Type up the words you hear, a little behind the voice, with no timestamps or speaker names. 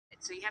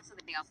So you have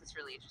something else that's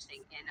really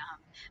interesting in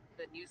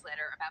the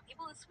newsletter about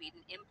people in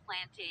Sweden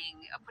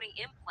putting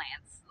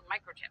implants,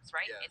 microchips,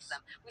 right, into Yes.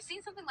 them. We've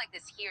seen something like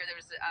this here.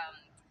 There's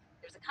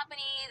a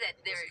company that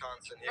In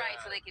Wisconsin, right,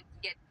 yeah. so they could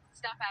get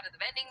stuff out of the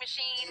vending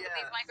machine with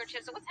these Yeah.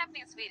 microchips. So what's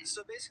happening in Sweden?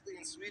 So basically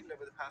in Sweden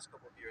over the past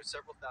couple of years,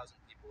 several thousand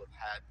people have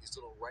had these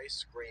little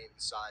rice grain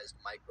sized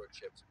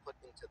microchips put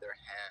into their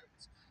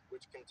hands,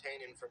 which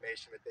contain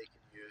information that they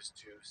can use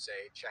to,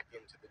 say, check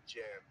into the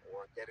gym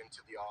or get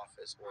into the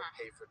office or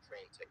pay for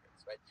train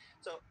tickets, right?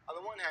 So on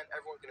the one hand,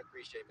 everyone can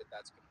appreciate that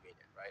that's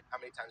convenient, right? How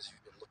many times have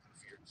you been looking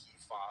for your key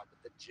fob at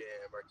the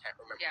gym or can't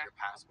remember your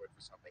password for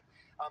something?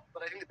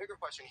 But I think the bigger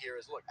question here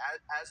is, look,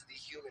 as the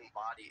human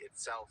body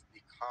itself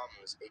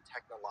becomes a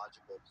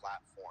technological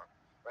platform,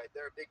 right,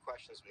 there are big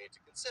questions we need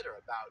to consider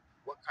about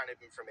what kind of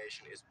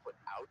information is put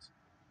out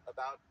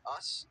about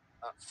us,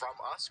 from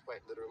us, quite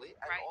literally,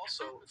 and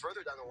also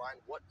further down the line,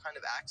 what kind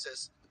of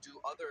access do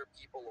other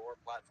people or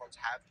platforms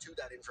have to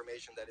that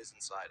information that is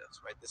inside us,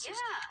 right? This is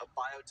a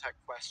biotech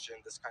question,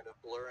 this kind of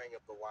blurring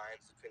of the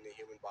lines between the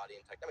human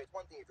body and tech. I mean, it's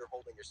one thing if you're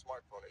holding your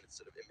smartphone and it's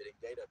sort of emitting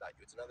data about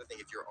you. It's another thing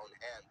if your own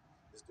hand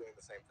is doing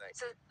the same thing.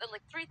 So,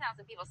 like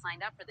 3,000 people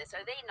signed up for this. Are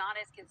they not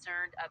as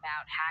concerned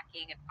about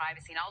hacking and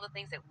privacy and all the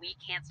things that we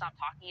can't stop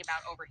talking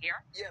about over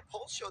here? Yeah,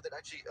 polls show that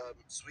actually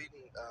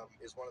Sweden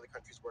is one of the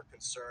countries where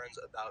concerns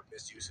about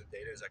misuse of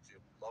data is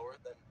actually lower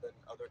than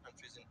other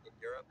countries in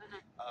Europe.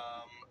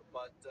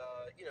 But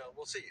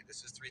we'll see.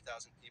 This is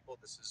 3,000 people.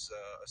 This is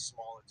a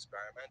small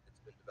experiment.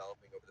 It's been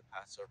developing over the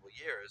past several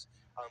years.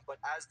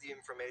 But as the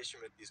information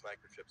that these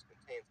microchips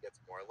contains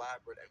gets more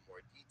elaborate and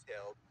more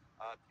detailed,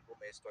 people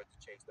may start to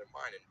change their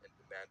mind and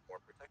demand more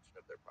protection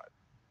of their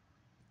privacy.